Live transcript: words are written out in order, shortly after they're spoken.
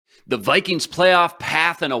The Vikings playoff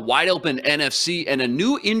path and a wide-open NFC and a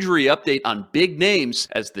new injury update on big names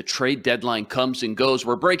as the trade deadline comes and goes.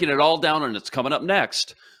 We're breaking it all down, and it's coming up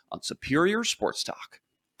next on Superior Sports Talk.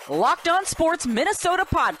 Locked On Sports Minnesota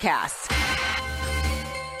Podcasts.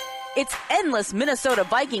 It's endless Minnesota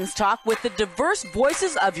Vikings talk with the diverse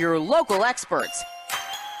voices of your local experts.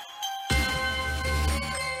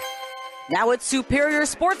 Now it's Superior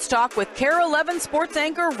Sports Talk with KARE 11 sports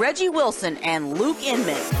anchor Reggie Wilson and Luke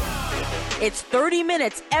Inman. It's 30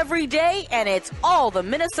 minutes every day, and it's all the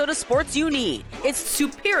Minnesota sports you need. It's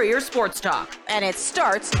Superior Sports Talk, and it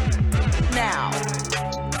starts now.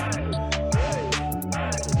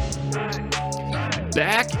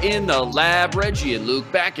 Back in the lab, Reggie and Luke,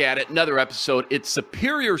 back at it. Another episode. It's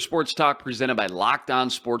Superior Sports Talk presented by Locked On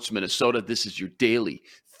Sports Minnesota. This is your daily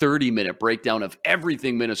 30-minute breakdown of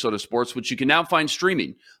everything Minnesota sports, which you can now find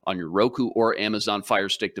streaming on your Roku or Amazon Fire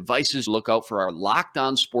Stick devices. Look out for our Locked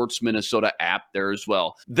On Sports Minnesota app there as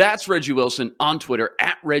well. That's Reggie Wilson on Twitter,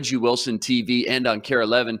 at Reggie Wilson TV, and on KARE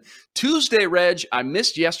 11. Tuesday, Reg, I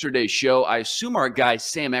missed yesterday's show. I assume our guy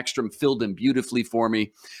Sam Ekstrom filled in beautifully for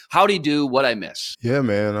me. How'd he do? What'd I miss? Yeah,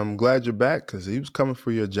 man, I'm glad you're back because he was coming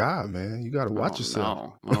for your job, man. You got to watch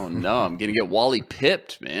yourself. No. I'm going to get Wally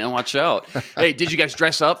pipped, man. Watch out. Hey, did you guys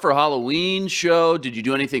dress up for a Halloween show? Did you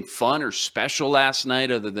do anything fun or special last night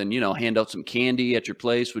other than, hand out some candy at your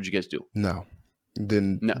place? What'd you guys do? No.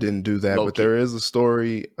 Didn't do that. But there is a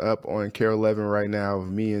story up on KARE 11 right now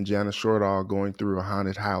of me and Jana Shortall going through a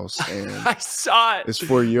haunted house. And I saw it. It's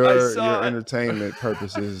for your entertainment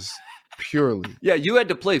purposes purely. Yeah, you had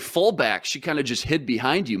to play fullback. She kind of just hid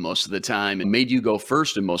behind you most of the time and made you go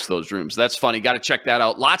first in most of those rooms. That's funny. Got to check that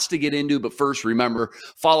out. Lots to get into, but first, remember,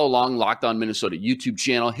 follow along Locked On Minnesota YouTube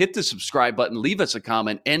channel. Hit the subscribe button. Leave us a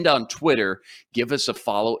comment. And on Twitter, give us a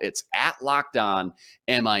follow. It's at Locked On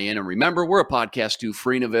MIN. And remember, we're a podcast too,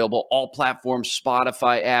 free and available. All platforms,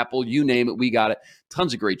 Spotify, Apple, you name it, we got it.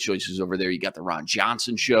 Tons of great choices over there. You got the Ron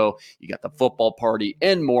Johnson Show, you got the Football Party,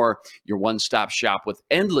 and more. Your one-stop shop with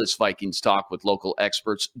endless Vikings talk with local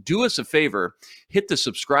experts. Do us a favor, hit the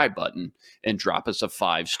subscribe button, and drop us a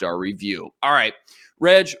 5-star review. All right,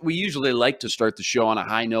 Reg, we usually like to start the show on a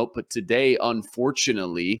high note, but today,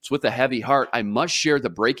 unfortunately, it's with a heavy heart. I must share the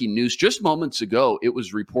breaking news. Just moments ago, it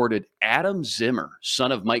was reported Adam Zimmer,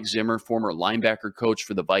 son of Mike Zimmer, former linebacker coach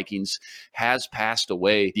for the Vikings, has passed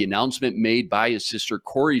away. The announcement made by his sister,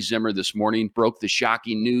 Corey Zimmer, this morning broke the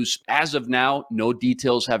shocking news. As of now, no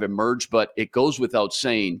details have emerged, but it goes without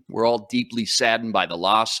saying, we're all deeply saddened by the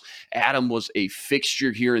loss. Adam was a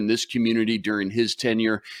fixture here in this community during his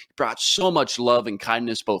tenure. He brought so much love and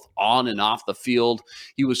kindness both on and off the field.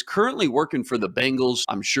 He was currently working for the Bengals.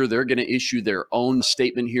 I'm sure they're going to issue their own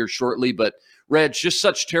statement here shortly, but Reg, just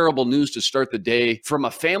such terrible news to start the day from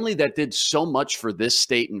a family that did so much for this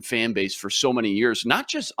state and fan base for so many years, not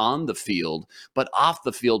just on the field, but off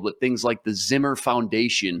the field with things like the Zimmer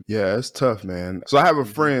Foundation. Yeah, it's tough, man. So I have a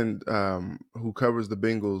friend who covers the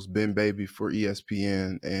Bengals, Ben Baby, for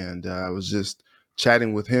ESPN, and I was just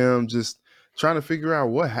chatting with him, just trying to figure out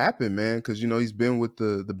what happened, man, because, he's been with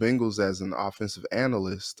the Bengals as an offensive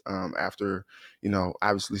analyst after,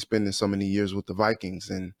 obviously spending so many years with the Vikings,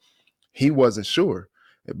 and he wasn't sure,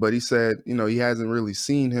 but he said, he hasn't really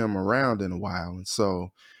seen him around in a while. And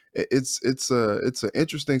so it's an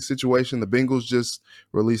interesting situation. The Bengals just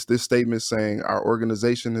released this statement saying our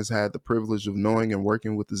organization has had the privilege of knowing and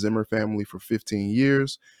working with the Zimmer family for 15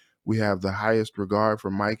 years. We have the highest regard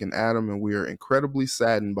for Mike and Adam, and we are incredibly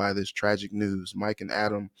saddened by this tragic news. Mike and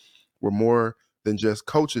Adam were more than just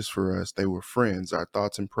coaches for us. They were friends. Our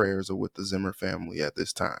thoughts and prayers are with the Zimmer family at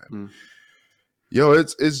this time. Yo,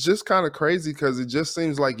 it's just kind of crazy because it just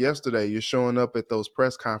seems like yesterday you're showing up at those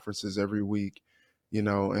press conferences every week,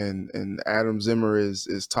 and Adam Zimmer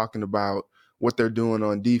is talking about what they're doing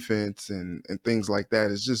on defense and things like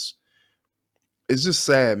that. It's just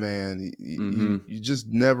sad, man. You just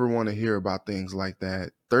never want to hear about things like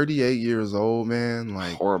that. 38 years old, man.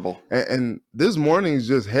 Like horrible. And this morning is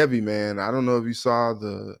just heavy, man. I don't know if you saw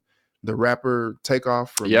the rapper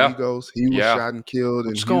Takeoff from Migos. He was shot and killed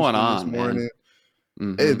in Houston going on, this morning.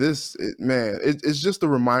 Man? It's just a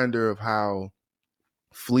reminder of how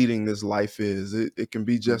fleeting this life is. It can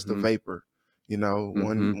be just a vapor,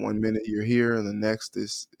 one minute you're here and the next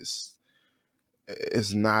is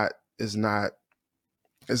not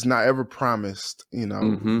ever promised,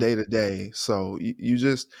 day to day. So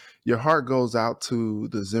your heart goes out to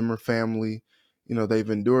the Zimmer family. They've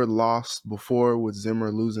endured loss before with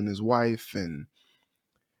Zimmer losing his wife, and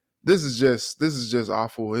this is just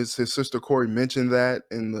awful. His sister Corey mentioned that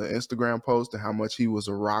in the Instagram post and how much he was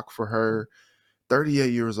a rock for her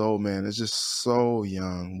 38 years old, man. It's just so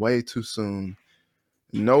young, way too soon.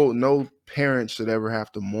 No parent should ever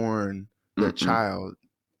have to mourn their child.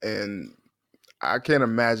 And I can't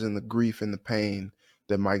imagine the grief and the pain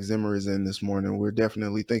that Mike Zimmer is in this morning. We're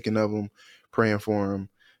definitely thinking of him, praying for him.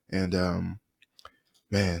 And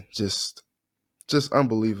man, just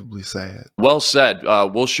unbelievably sad. Well said.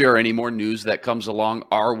 We'll share any more news that comes along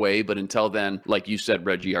our way. But until then, like you said,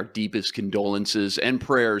 Reggie, our deepest condolences and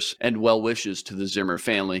prayers and well wishes to the Zimmer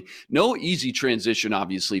family. No easy transition,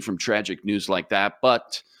 obviously, from tragic news like that,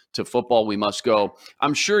 but to football we must go.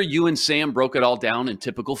 I'm sure you and Sam broke it all down in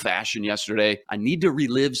typical fashion yesterday. I need to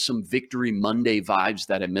relive some Victory Monday vibes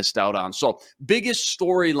that I missed out on. So, biggest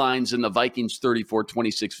storylines in the Vikings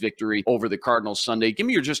 34-26 victory over the Cardinals Sunday. Give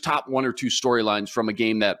me your just top one or two storylines from a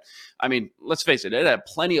game that, I mean, let's face it had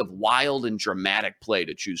plenty of wild and dramatic play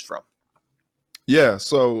to choose from. Yeah,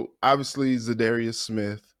 so obviously Zadarius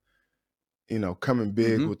Smith, coming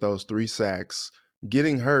big with those 3 sacks,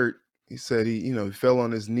 getting hurt. He said he fell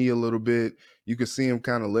on his knee a little bit. You could see him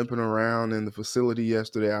kind of limping around in the facility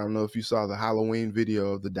yesterday. I don't know if you saw the Halloween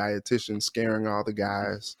video of the dietitian scaring all the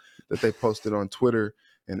guys that they posted on Twitter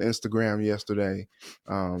and Instagram yesterday.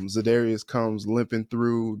 Zadarius comes limping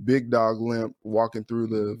through, big dog limp, walking through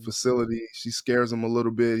the facility. She scares him a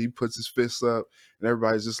little bit. He puts his fists up, and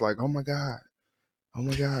everybody's just like, oh my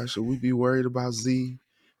God, should we be worried about Z?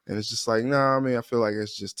 And it's just like, I feel like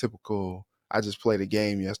it's just typical. I just played a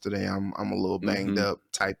game yesterday. I'm a little banged up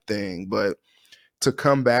type thing. But to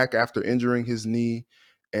come back after injuring his knee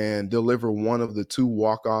and deliver one of the 2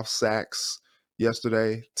 walk-off sacks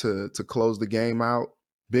yesterday to close the game out,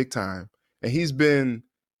 big time. And he's been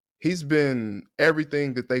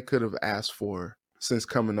everything that they could have asked for since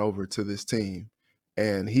coming over to this team.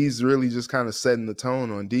 And he's really just kind of setting the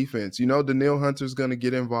tone on defense. Danielle Hunter's going to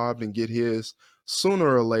get involved and get his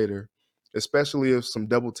sooner or later, especially if some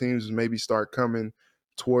double teams maybe start coming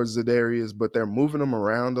towards Zadarius, but they're moving them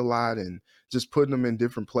around a lot and just putting them in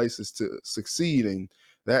different places to succeed. And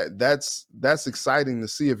that's exciting to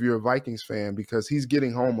see if you're a Vikings fan, because he's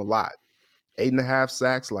getting home a lot. 8.5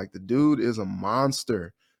 sacks. Like, the dude is a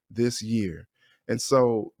monster this year. And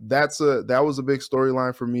so that was a big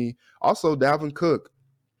storyline for me. Also, Dalvin Cook.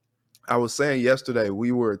 I was saying yesterday,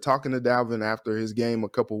 we were talking to Dalvin after his game a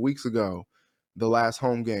couple weeks ago, the last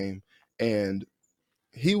home game, and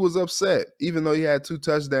he was upset. Even though he had 2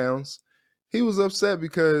 touchdowns, he was upset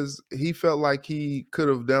because he felt like he could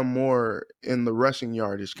have done more in the rushing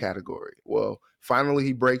yardage category. Well, finally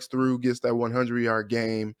he breaks through, gets that 100-yard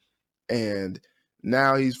game, and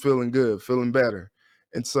now he's feeling good, feeling better.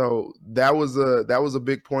 And so that was a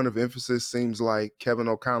big point of emphasis. Seems like Kevin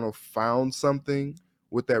O'Connell found something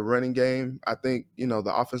with that running game. I think,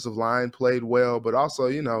 the offensive line played well, but also,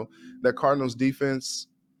 that Cardinals defense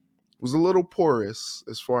was a little porous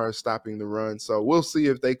as far as stopping the run. So we'll see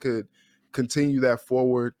if they could continue that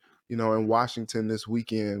forward, in Washington this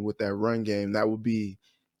weekend with that run game. That would be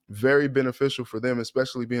very beneficial for them,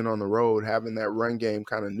 especially being on the road, having that run game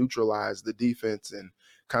kind of neutralize the defense and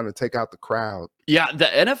kind of take out the crowd. Yeah, the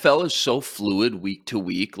NFL is so fluid week to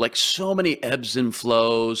week, like so many ebbs and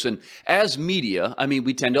flows. And as media,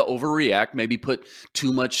 we tend to overreact, maybe put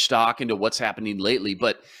too much stock into what's happening lately.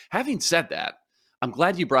 But having said that, I'm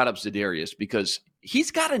glad you brought up Zadarius, because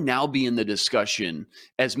he's got to now be in the discussion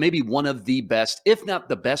as maybe one of the best, if not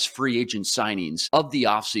the best, free agent signings of the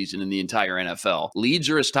offseason in the entire NFL. Leads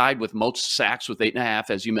are as tied with most sacks with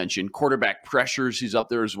 8.5, as you mentioned. Quarterback pressures, he's up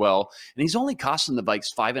there as well. And he's only costing the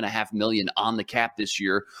Vikes $5.5 million on the cap this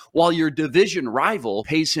year, while your division rival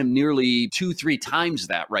pays him nearly 2-3 times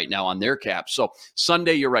that right now on their cap. So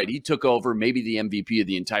Sunday, you're right, he took over, maybe the MVP of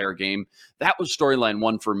the entire game. That was storyline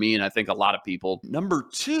 1 for me, and I think a lot of people. Number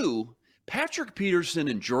 2, Patrick Peterson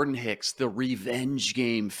and Jordan Hicks, the revenge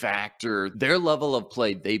game factor, their level of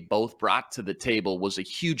play they both brought to the table was a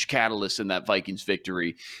huge catalyst in that Vikings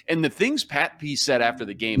victory. And the things Pat P said after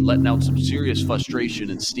the game, letting out some serious frustration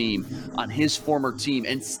and steam on his former team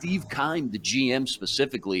and Steve Keim, the GM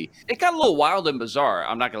specifically, it got a little wild and bizarre.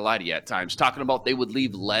 I'm not going to lie to you at times, talking about they would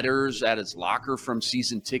leave letters at his locker from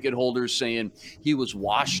season ticket holders saying he was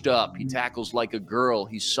washed up, he tackles like a girl,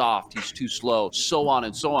 he's soft, he's too slow, so on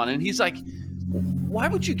and so on. And he's like, why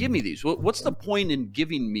would you give me these? What's the point in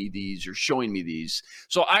giving me these or showing me these?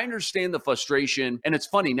 So I understand the frustration. And it's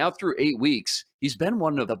funny, now through 8 weeks, he's been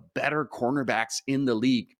one of the better cornerbacks in the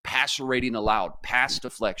league. Passer rating allowed, pass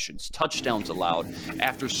deflections, touchdowns allowed,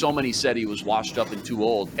 after so many said he was washed up and too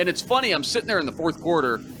old. And it's funny, I'm sitting there in the fourth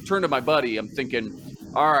quarter, turn to my buddy, I'm thinking,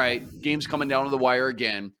 All right, game's coming down to the wire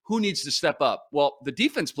again. Who needs to step up? Well, the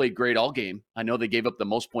defense played great all game. I know they gave up the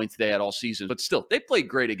most points they had all season, but still, they played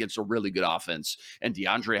great against a really good offense. And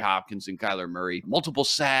DeAndre Hopkins and Kyler Murray, multiple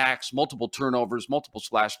sacks, multiple turnovers, multiple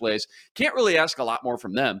splash plays. Can't really ask a lot more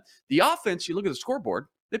from them. The offense, you look at the scoreboard,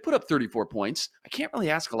 they put up 34 points. I can't really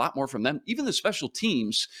ask a lot more from them. Even the special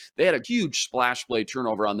teams, they had a huge splash play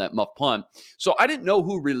turnover on that muff punt. So I didn't know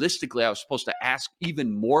who realistically I was supposed to ask even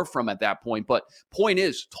more from at that point. But point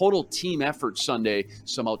is, total team effort Sunday,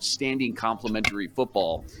 some outstanding complimentary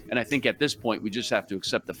football. And I think at this point, we just have to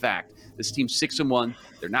accept the fact this team's 6-1.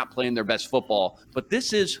 They're not playing their best football, but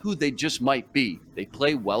this is who they just might be. They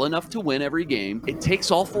play well enough to win every game. It takes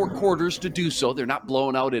all 4 quarters to do so. They're not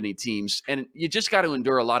blowing out any teams. And you just got to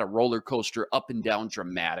endure a lot of roller coaster up and down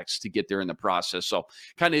dramatics to get there in the process. So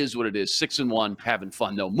kind of is what it is. 6-1, having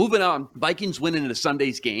fun though. Moving on, Vikings winning into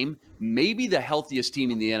Sunday's game. Maybe the healthiest team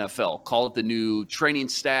in the NFL. Call it the new training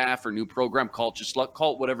staff or new program. Call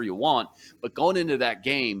it whatever you want. But going into that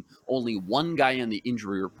game, only one guy on the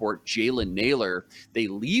injury report, Jalen Naylor. They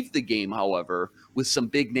leave the game, however, with some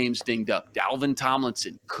big names dinged up. Dalvin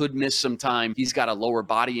Tomlinson could miss some time. He's got a lower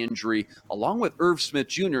body injury, along with Irv Smith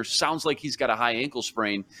Jr. Sounds like he's got a high ankle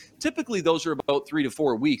sprain. Typically, those are about 3 to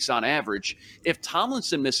 4 weeks on average. If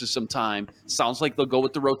Tomlinson misses some time, sounds like they'll go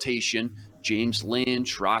with the rotation. James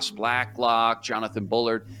Lynch, Ross Blacklock, Jonathan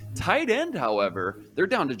Bullard. Tight end, however, they're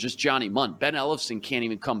down to just Johnny Mundt. Ben Ellefson can't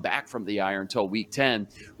even come back from the IR until week 10.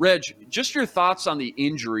 Reg, just your thoughts on the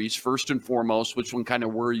injuries, first and foremost, which one kind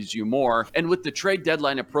of worries you more? And with the trade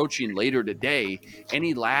deadline approaching later today,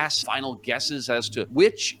 any last final guesses as to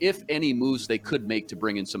which, if any, moves they could make to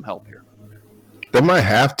bring in some help here? They might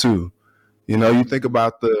have to. You know, you think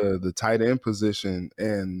about the tight end position,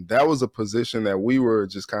 and that was a position that we were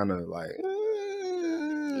just kind of like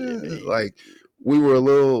we were a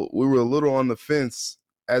little on the fence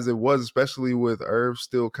as it was, especially with Irv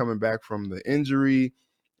still coming back from the injury,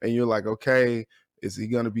 and you're like, okay, is he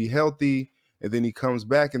going to be healthy? And then he comes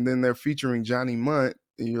back, and then they're featuring Johnny Mundt,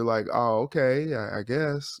 and you're like, oh, okay, I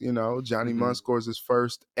guess, you know, Johnny Mundt scores his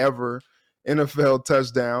first ever NFL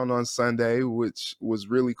touchdown on Sunday, which was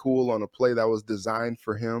really cool on a play that was designed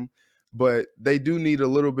for him. But they do need a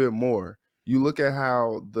little bit more. You look at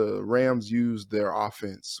how the Rams used their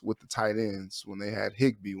offense with the tight ends when they had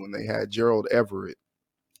Higbee, when they had Gerald Everett.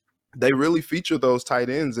 They really feature those tight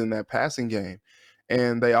ends in that passing game.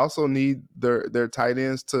 And they also need their tight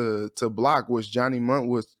ends to block, which Johnny Mundt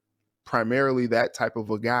was primarily that type of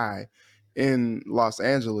a guy in Los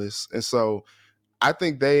Angeles. And so I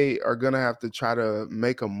think they are going to have to try to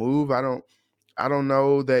make a move. I don't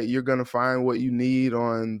know that you're going to find what you need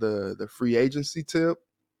on the free agency tip,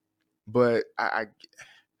 but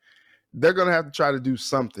they're going to have to try to do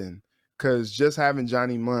something, because just having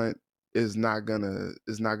Johnny Mundt is not gonna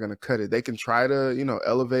cut it. They can try to, you know,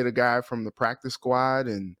 elevate a guy from the practice squad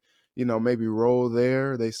and, you know, maybe roll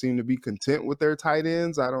there. They seem to be content with their tight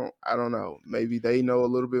ends. I don't know. Maybe they know a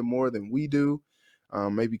little bit more than we do.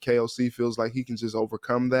 Maybe KOC feels like he can just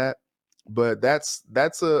overcome that. But that's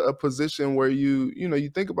a position where you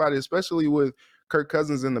think about it, especially with Kirk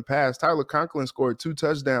Cousins in the past. Tyler Conklin scored 2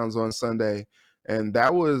 touchdowns on Sunday, and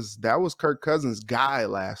that was Kirk Cousins' guy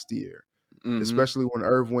last year, especially when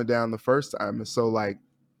Irv went down the first time. And so, like,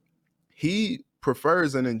 he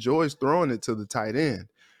prefers and enjoys throwing it to the tight end.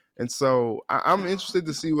 And so I'm interested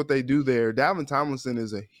to see what they do there. Dalvin Tomlinson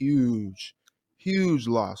is a huge, huge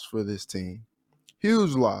loss for this team.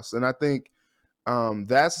 Huge loss. And I think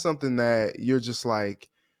that's something that you're just like,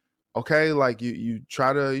 okay, like you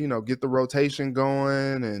try to, you know, get the rotation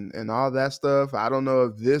going and all that stuff. I don't know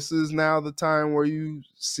if this is now the time where you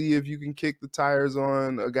see if you can kick the tires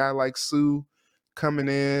on a guy like Sue coming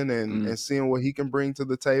in and seeing what he can bring to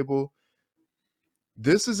the table.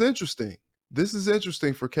 This is interesting. This is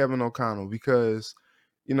interesting for Kevin O'Connell because,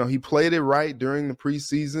 you know, he played it right during the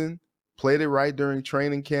preseason, played it right during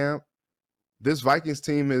training camp. This Vikings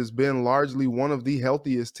team has been largely one of the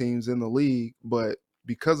healthiest teams in the league, but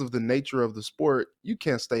because of the nature of the sport, you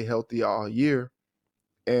can't stay healthy all year.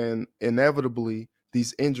 And inevitably,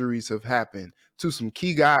 these injuries have happened to some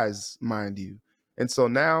key guys, mind you. And so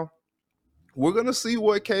now we're going to see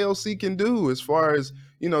what KOC can do as far as,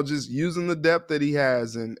 you know, just using the depth that he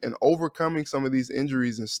has and overcoming some of these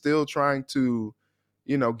injuries and still trying to,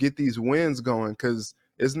 you know, get these wins going, because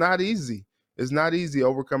it's not easy. It's not easy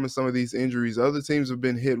overcoming some of these injuries. Other teams have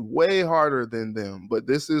been hit way harder than them, but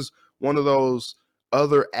this is one of those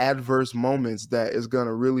other adverse moments that is going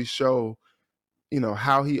to really show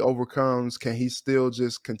how he overcomes. Can he still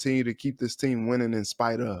just continue to keep this team winning in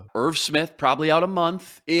spite of? Irv Smith, probably out a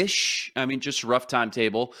month-ish. I mean, just a rough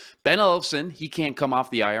timetable. Ben Olsen, he can't come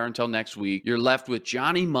off the IR until next week. You're left with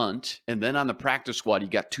Johnny Munt, and then on the practice squad, you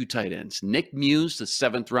got 2 tight ends. Nick Muse, the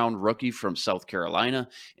 7th-round rookie from South Carolina,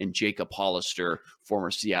 and Jacob Hollister,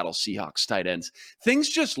 former Seattle Seahawks tight ends. Things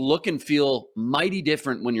just look and feel mighty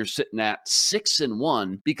different when you're sitting at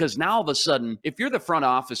 6-1, because now all of a sudden, if you're the front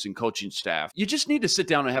office and coaching staff, you just need to sit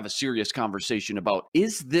down and have a serious conversation about,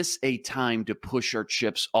 is this a time to push our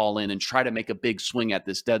chips all in and try to make a big swing at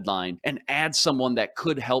this deadline and add someone that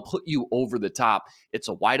could help put you over the top? It's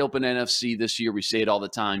a wide open NFC this year. We say it all the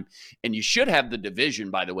time. And you should have the division,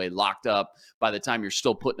 by the way, locked up by the time you're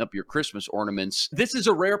still putting up your Christmas ornaments. This is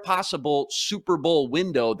a rare possible Super Bowl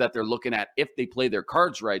window that they're looking at if they play their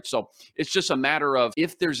cards right. So it's just a matter of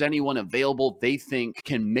if there's anyone available they think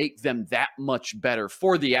can make them that much better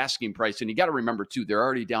for the asking price. And you got to remember, too, they're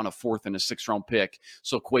already down a 4th and a 6th-round pick.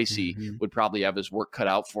 So Kwesi would probably have his work cut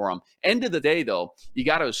out for him. End of the day, though, you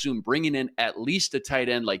got to assume bringing in at least a tight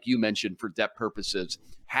end, like you mentioned, for depth purposes,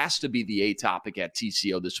 has to be the A topic at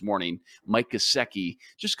TCO this morning. Mike Gesicki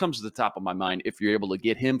just comes to the top of my mind. If you're able to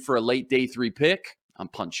get him for a late day 3 pick, I'm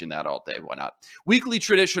punching that all day. Why not? Weekly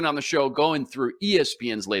tradition on the show, going through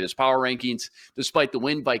ESPN's latest power rankings. Despite the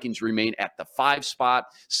win, Vikings remain at the 5 spot,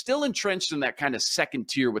 still entrenched in that kind of second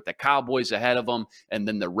tier with the Cowboys ahead of them, and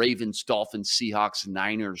then the Ravens, Dolphins, Seahawks,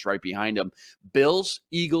 Niners right behind them. Bills,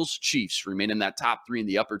 Eagles, Chiefs remain in that top 3 in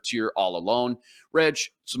the upper tier all alone. Reg,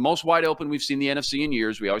 it's the most wide open we've seen the NFC in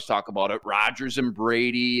years. We always talk about it. Rodgers and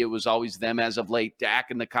Brady, it was always them as of late.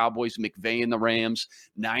 Dak and the Cowboys, McVay and the Rams,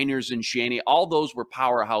 Niners and Shanny. All those were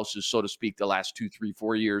powerhouses, so to speak, the last 2, 3,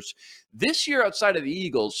 4 years. This year, outside of the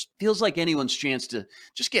Eagles, feels like anyone's chance to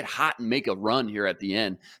just get hot and make a run here at the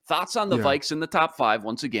end. Thoughts on the Vikes in the top 5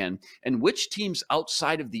 once again, and which teams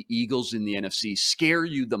outside of the Eagles in the NFC scare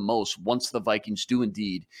you the most once the Vikings do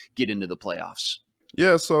indeed get into the playoffs?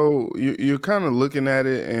 Yeah, so you're kind of looking at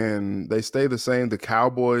it, and they stay the same. The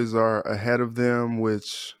Cowboys are ahead of them,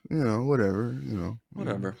 which,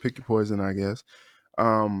 whatever, pick your poison, I guess.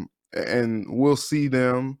 And we'll see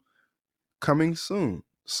them coming soon.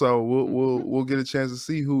 So we'll get a chance to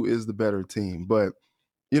see who is the better team. But,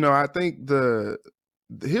 I think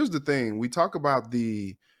here's the thing. We talk about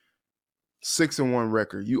the 6-1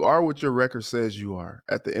 record. You are what your record says you are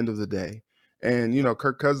at the end of the day. And,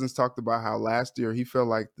 Kirk Cousins talked about how last year he felt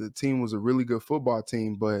like the team was a really good football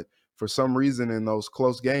team, but for some reason in those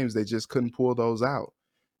close games, they just couldn't pull those out.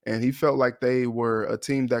 And he felt like they were a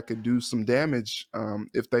team that could do some damage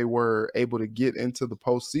if they were able to get into the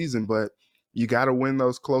postseason. But you got to win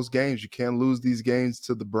those close games. You can't lose these games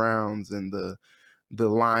to the Browns and the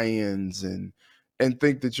Lions and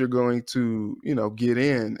think that you're going to, get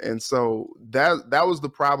in. And so that was the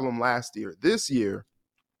problem last year. This year,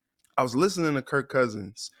 I was listening to Kirk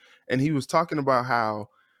Cousins, and he was talking about how,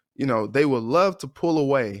 they would love to pull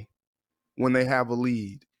away when they have a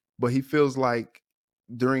lead, but he feels like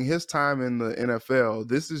during his time in the NFL,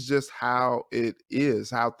 this is just how it is,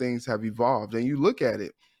 how things have evolved. And you look at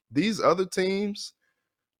it, these other teams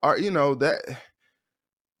are, that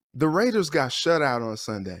the Raiders got shut out on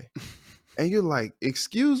Sunday. And you're like,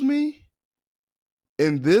 excuse me?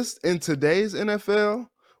 In today's NFL,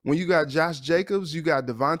 when you got Josh Jacobs, you got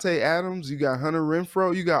Devontae Adams, you got Hunter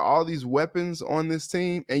Renfrow, you got all these weapons on this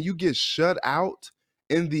team, and you get shut out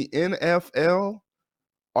in the NFL?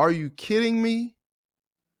 Are you kidding me?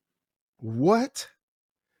 What?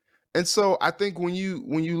 And so I think when you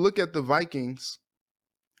look at the Vikings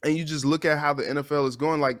and you just look at how the NFL is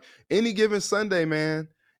going, like any given Sunday,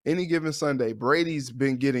 Brady's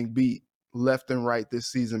been getting beat left and right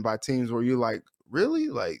this season by teams where you're like, really?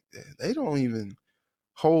 Like, they don't even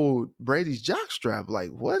hold Brady's jockstrap.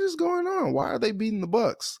 Like, what is going on? Why are they beating the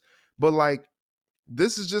Bucks? But like,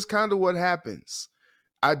 this is just kind of what happens.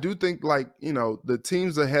 I do think the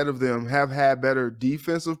teams ahead of them have had better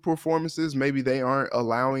defensive performances. Maybe they aren't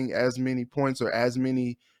allowing as many points or as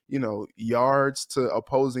many, yards to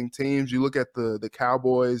opposing teams. You look at the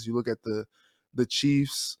Cowboys, you look at the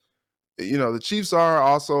Chiefs. The Chiefs are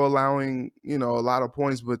also allowing, a lot of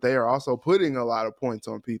points, but they are also putting a lot of points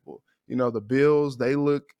on people. The Bills, they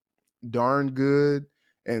look darn good,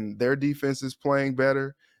 and their defense is playing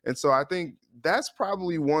better. And so I think that's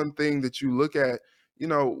probably one thing that you look at.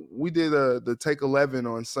 We did the Take 11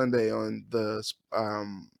 on Sunday on the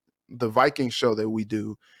Vikings show that we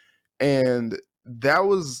do. And that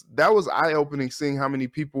was eye-opening, seeing how many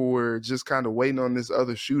people were just kind of waiting on this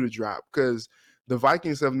other shoe to drop, because the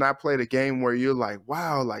Vikings have not played a game where you're like,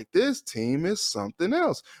 wow, like this team is something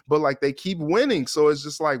else. But like they keep winning. So it's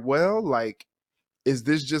just like, well, like is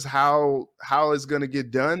this just how it's going to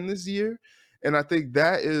get done this year? And I think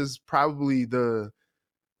that is probably the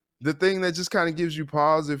thing that just kind of gives you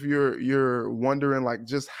pause if you're wondering like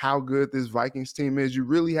just how good this Vikings team is. You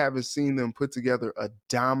really haven't seen them put together a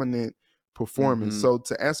dominant performance. Mm-hmm. So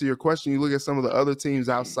to answer your question, you look at some of the other teams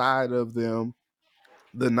outside of them,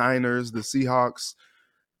 the Niners, the Seahawks.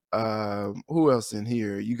 Who else in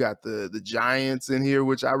here? You got the Giants in here,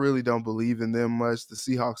 which I really don't believe in them much. The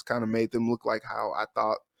Seahawks kind of made them look like how I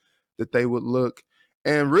thought that they would look.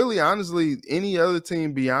 And really, honestly, any other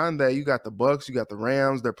team beyond that, you got the Bucks, you got the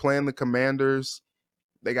Rams, they're playing the Commanders,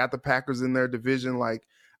 they got the Packers in their division. Like,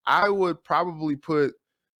 I would probably put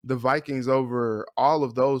the Vikings over all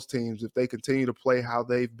of those teams if they continue to play how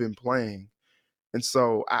they've been playing. And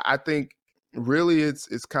so I think really it's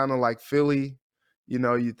kind of like Philly. You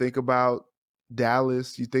know, you think about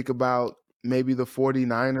Dallas, you think about maybe the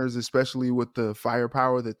 49ers, especially with the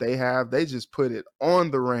firepower that they have. They just put it on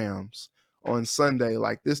the Rams on Sunday.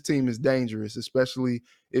 Like, this team is dangerous, especially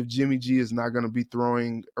if Jimmy G is not going to be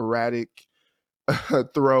throwing erratic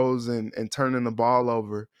throws and turning the ball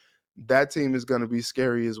over. That team is going to be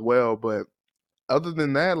scary as well. But other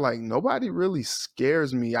than that, like, nobody really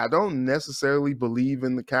scares me. I don't necessarily believe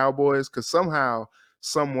in the Cowboys because somehow,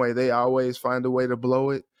 some way, they always find a way to blow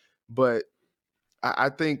it. But I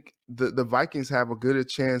think the Vikings have a good a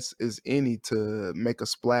chance as any to make a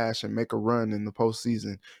splash and make a run in the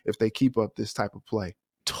postseason if they keep up this type of play.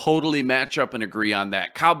 Totally match up and agree on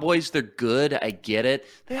that. Cowboys, they're good. I get it.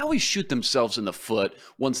 They always shoot themselves in the foot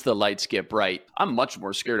once the lights get bright. I'm much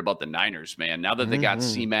more scared about the Niners, man. Now that they got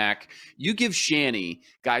C-Mac, you give Shanny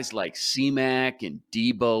guys like C-Mac and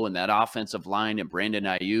Debo and that offensive line and Brandon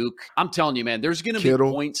Ayuk. I'm telling you, man, there's going to be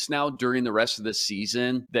points now during the rest of the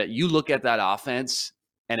season that you look at that offense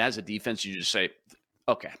and as a defense, you just say,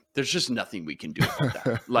 okay, there's just nothing we can do about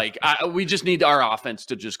that. Like, we just need our offense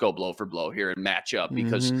to just go blow for blow here and match up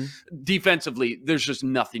because defensively, there's just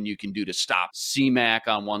nothing you can do to stop C-Mac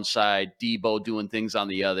on one side, Debo doing things on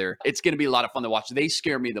the other. It's going to be a lot of fun to watch. They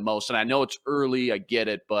scare me the most, and I know it's early. I get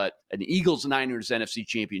it, but an Eagles-Niners NFC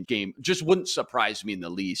champion game just wouldn't surprise me in the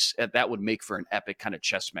least. That would make for an epic kind of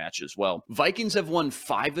chess match as well. Vikings have won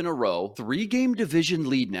 5 in a row, 3-game division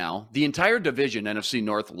lead now. The entire division, NFC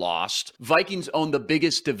North, lost. Vikings own the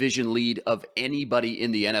biggest division lead of anybody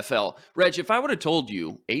in the NFL. Reg, if I would have told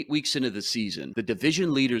you 8 weeks into the season, the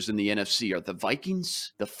division leaders in the NFC are the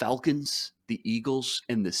Vikings, the Falcons, the Eagles,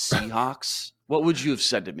 and the Seahawks, what would you have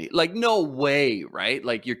said to me? Like, no way, right?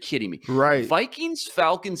 Like, you're kidding me. Right. Vikings,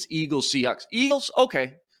 Falcons, Eagles, Seahawks. Eagles,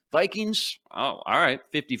 okay. Vikings, oh, all right,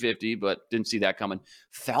 50-50, but didn't see that coming.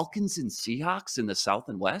 Falcons and Seahawks in the South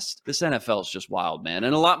and West? This NFL is just wild, man.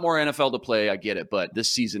 And a lot more NFL to play, I get it, but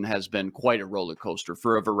this season has been quite a roller coaster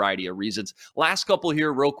for a variety of reasons. Last couple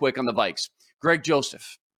here, real quick on the Vikes. Greg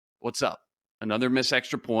Joseph, what's up? Another missed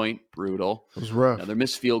extra point, brutal. It was rough. Another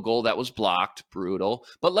missed field goal that was blocked, brutal.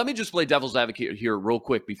 But let me just play devil's advocate here real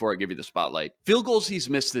quick before I give you the spotlight. Field goals he's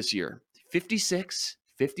missed this year, 56,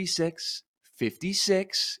 56,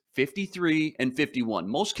 56, 53, and 51.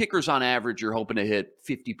 Most kickers on average are hoping to hit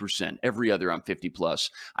 50%, every other on 50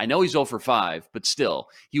 plus. I know he's 0 for 5, but still,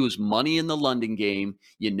 he was money in the London game.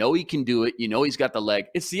 You know he can do it. You know he's got the leg.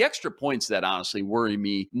 It's the extra points that honestly worry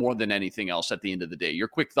me more than anything else at the end of the day. Your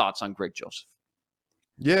quick thoughts on Greg Joseph?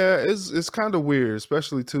 Yeah, it's kind of weird,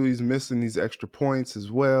 especially too. He's missing these extra points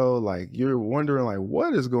as well. Like, you're wondering, like,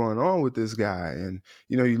 what is going on with this guy? And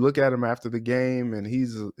you know, you look at him after the game, and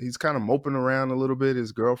he's kind of moping around a little bit.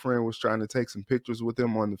 His girlfriend was trying to take some pictures with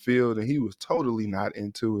him on the field, and he was totally not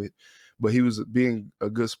into it. But he was being a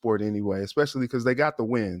good sport anyway, especially because they got the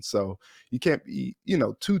win. So you can't be,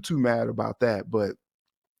 too mad about that. But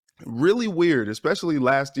really weird, especially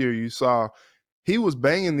last year, you saw he was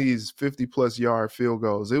banging these 50-plus yard field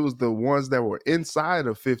goals. It was the ones that were inside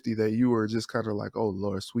of 50 that you were just kind of like, oh,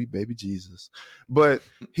 Lord, sweet baby Jesus. But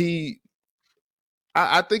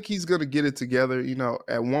I think he's going to get it together.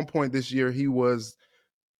 At one point this year, he was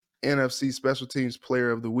NFC Special Teams Player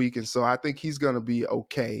of the Week, and so I think he's going to be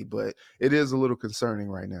okay, but it is a little concerning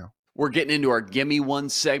right now. We're getting into our Gimme One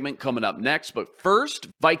segment coming up next, but first,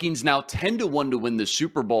 Vikings now 10-1 to win the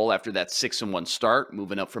Super Bowl after that 6-1 start,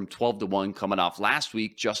 moving up from 12-1 coming off last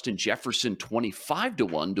week. Justin Jefferson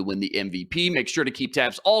 25-1 to win the MVP. Make sure to keep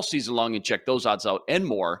tabs all season long and check those odds out and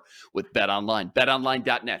more with BetOnline.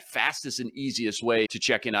 BetOnline.net, fastest and easiest way to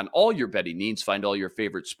check in on all your betting needs. Find all your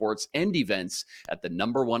favorite sports and events at the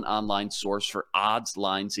 #1 online source for odds,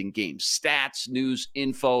 lines, and games. Stats, news,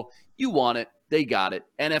 info. You want it. They got it.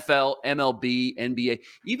 NFL, MLB, NBA,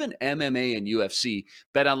 even MMA and UFC.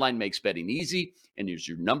 BetOnline makes betting easy and is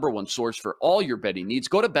your number one source for all your betting needs.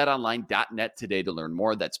 Go to betonline.net today to learn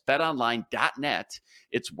more. That's betonline.net.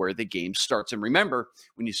 It's where the game starts. And remember,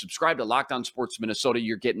 when you subscribe to Locked On Sports Minnesota,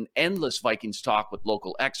 you're getting endless Vikings talk with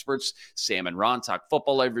local experts. Sam and Ron talk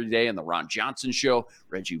football every day on the Ron Johnson Show.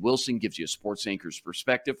 Reggie Wilson gives you a sports anchor's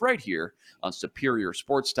perspective right here on Superior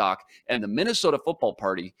Sports Talk. And the Minnesota Football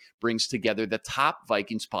Party brings together the top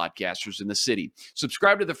Vikings podcasters in the city.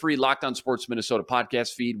 Subscribe to the free Locked On Sports Minnesota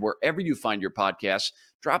podcast feed wherever you find your podcasts.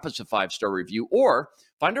 Drop us a 5-star review or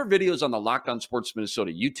find our videos on the Locked On Sports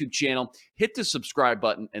Minnesota YouTube channel. Hit the subscribe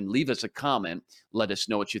button and leave us a comment. Let us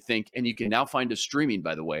know what you think. And you can now find us streaming,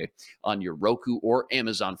 by the way, on your Roku or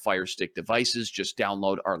Amazon Fire Stick devices. Just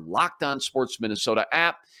download our Locked On Sports Minnesota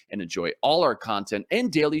app and enjoy all our content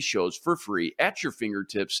and daily shows for free at your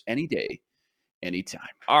fingertips any day, anytime.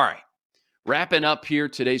 All right. Wrapping up here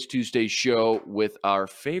today's Tuesday show with our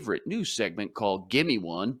favorite news segment called Gimme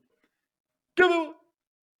One. Gimme One.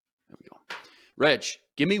 There we go. Reg,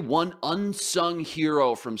 give me one unsung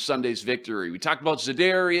hero from Sunday's victory. We talked about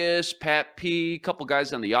Za'Darius, Pat P, a couple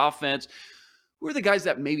guys on the offense. Who are the guys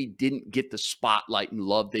that maybe didn't get the spotlight and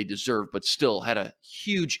love they deserved, but still had a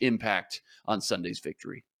huge impact on Sunday's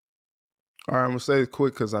victory? All right, I'm going to say it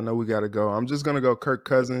quick because I know we got to go. I'm just going to go Kirk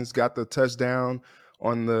Cousins, got the touchdown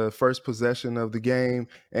on the first possession of the game,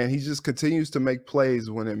 and he just continues to make plays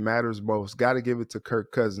when it matters most. Got to give it to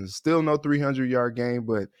Kirk Cousins. Still no 300-yard game,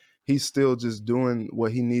 but he's still just doing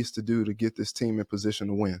what he needs to do to get this team in position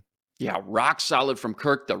to win. Yeah, rock solid from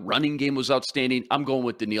Kirk. The running game was outstanding. I'm going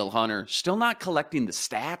with Danielle Hunter. Still not collecting the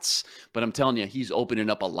stats, but I'm telling you, he's opening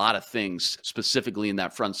up a lot of things, specifically in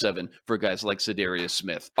that front seven for guys like Za'Darius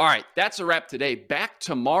Smith. All right, that's a wrap today. Back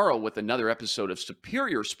tomorrow with another episode of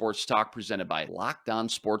Superior Sports Talk presented by Locked On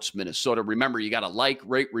Sports Minnesota. Remember, you got to like,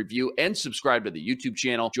 rate, review, and subscribe to the YouTube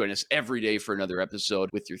channel. Join us every day for another episode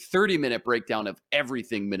with your 30-minute breakdown of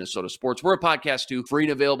everything Minnesota sports. We're a podcast too, free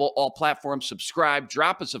and available, all platforms. Subscribe,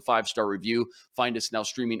 drop us a 5-star review. Find us now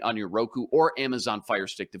streaming on your Roku or Amazon Fire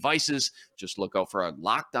Stick devices. Just look out for our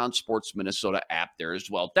Locked On Sports Minnesota app there as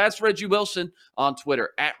well. That's Reggie Wilson on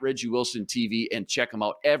Twitter at Reggie Wilson TV, and check him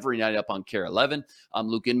out every night up on KARE 11. I'm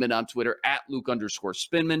Luke Inman on Twitter at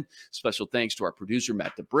Luke_Spinman. Special thanks to our producer,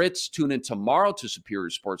 Matt DeBritz. Tune in tomorrow to Superior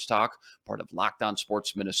Sports Talk, part of Locked On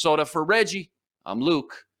Sports Minnesota. For Reggie, I'm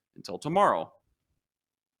Luke. Until tomorrow,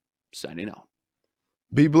 signing out.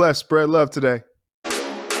 Be blessed. Spread love today.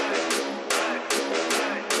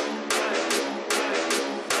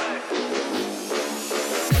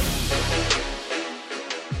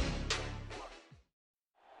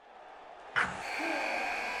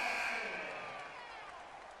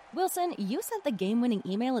 Wilson, you sent the game-winning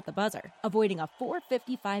email at the buzzer, avoiding a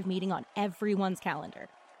 4:55 meeting on everyone's calendar.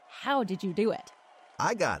 How did you do it?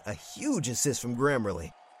 I got a huge assist from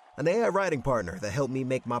Grammarly, an AI writing partner that helped me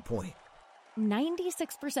make my point.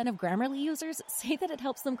 96% of Grammarly users say that it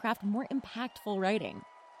helps them craft more impactful writing.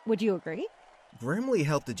 Would you agree? Grammarly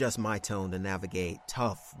helped adjust my tone to navigate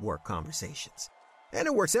tough work conversations. And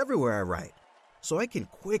it works everywhere I write, so I can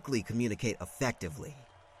quickly communicate effectively.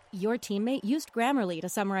 Your teammate used Grammarly to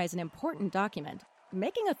summarize an important document,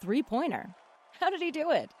 making a 3-pointer. How did he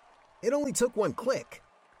do it? It only took one click.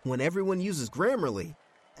 When everyone uses Grammarly,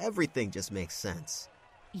 everything just makes sense.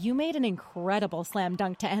 You made an incredible slam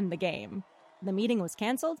dunk to end the game. The meeting was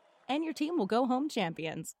canceled, and your team will go home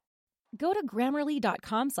champions. Go to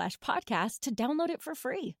Grammarly.com/podcast to download it for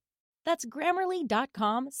free. That's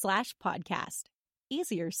Grammarly.com/podcast.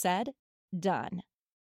 Easier said, done.